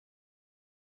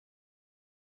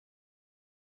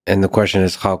And the question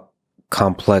is, how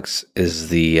complex is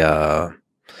the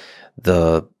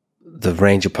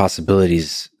range of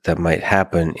possibilities that might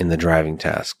happen in the driving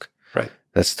task? Right.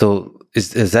 That's still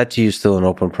is that to you still an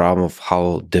open problem of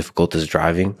how difficult is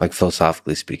driving, like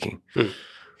philosophically speaking?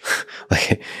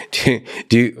 Like, do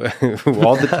you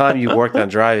all the time you worked on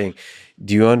driving,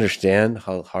 do you understand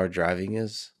how hard driving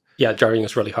is? Yeah, driving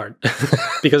is really hard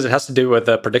because it has to do with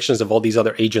the predictions of all these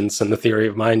other agents and the theory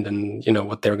of mind, and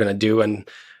what they're going to do, and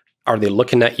are they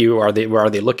looking at you? Where are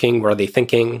they looking? Where are they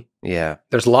thinking? Yeah,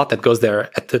 there's a lot that goes there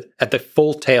at the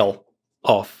full tail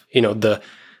of the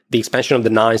expansion of the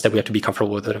nines that we have to be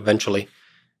comfortable with. And eventually,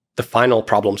 the final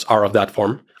problems are of that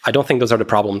form. I don't think those are the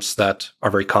problems that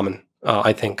are very common.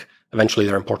 I think eventually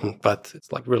they're important, but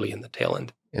it's like really in the tail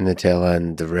end. In the tail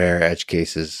end, the rare edge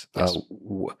cases. Yes.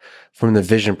 From the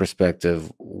vision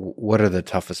perspective, what are the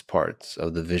toughest parts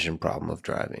of the vision problem of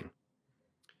driving?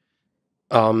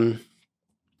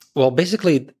 Well,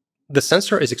 basically, the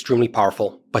sensor is extremely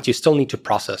powerful, but you still need to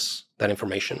process that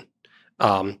information.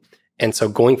 And so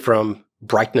going from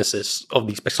brightnesses of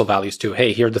these pixel values to,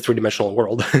 hey, here's the three-dimensional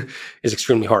world is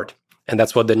extremely hard. And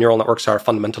that's what the neural networks are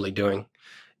fundamentally doing.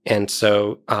 And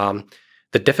so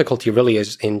the difficulty really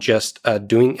is in just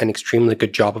doing an extremely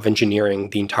good job of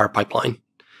engineering the entire pipeline,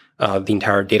 the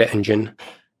entire data engine,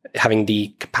 having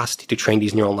the capacity to train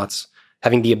these neural nets,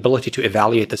 having the ability to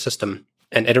evaluate the system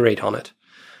and iterate on it.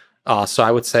 So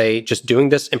I would say just doing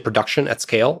this in production at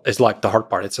scale is like the hard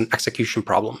part. It's an execution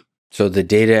problem. So the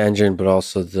data engine, but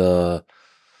also the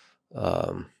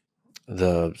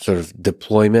sort of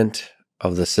deployment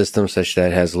of the system such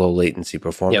that it has low latency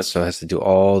performance. Yes. So it has to do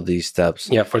all these steps.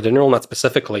 Yeah, for the neural net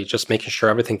specifically, just making sure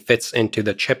everything fits into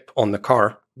the chip on the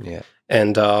car. Yeah.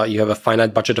 And you have a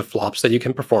finite budget of flops that you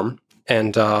can perform,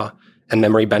 and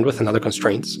memory bandwidth and other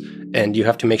constraints. And you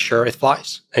have to make sure it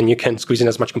flies. And you can squeeze in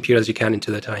as much compute as you can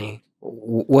into the tiny.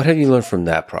 What have you learned from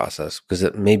that process?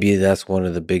 Because maybe that's one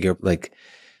of the bigger, like,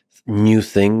 new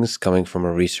things coming from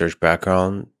a research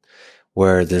background,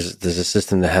 where there's a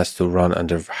system that has to run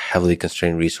under heavily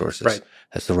constrained resources, right,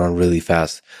 has to run really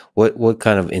fast. What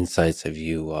kind of insights have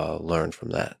you learned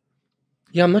from that?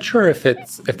 Yeah, I'm not sure if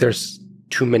there's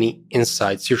too many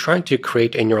insights. You're trying to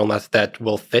create a neural net that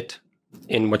will fit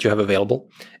in what you have available,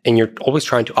 and you're always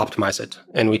trying to optimize it.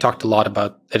 And we talked a lot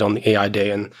about it on the AI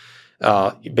day, and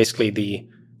basically the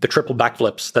triple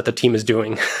backflips that the team is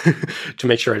doing to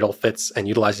make sure it all fits and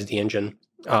utilizes the engine.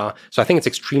 So I think it's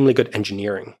extremely good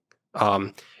engineering.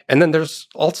 And then there's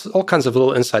all kinds of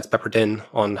little insights peppered in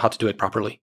on how to do it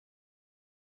properly.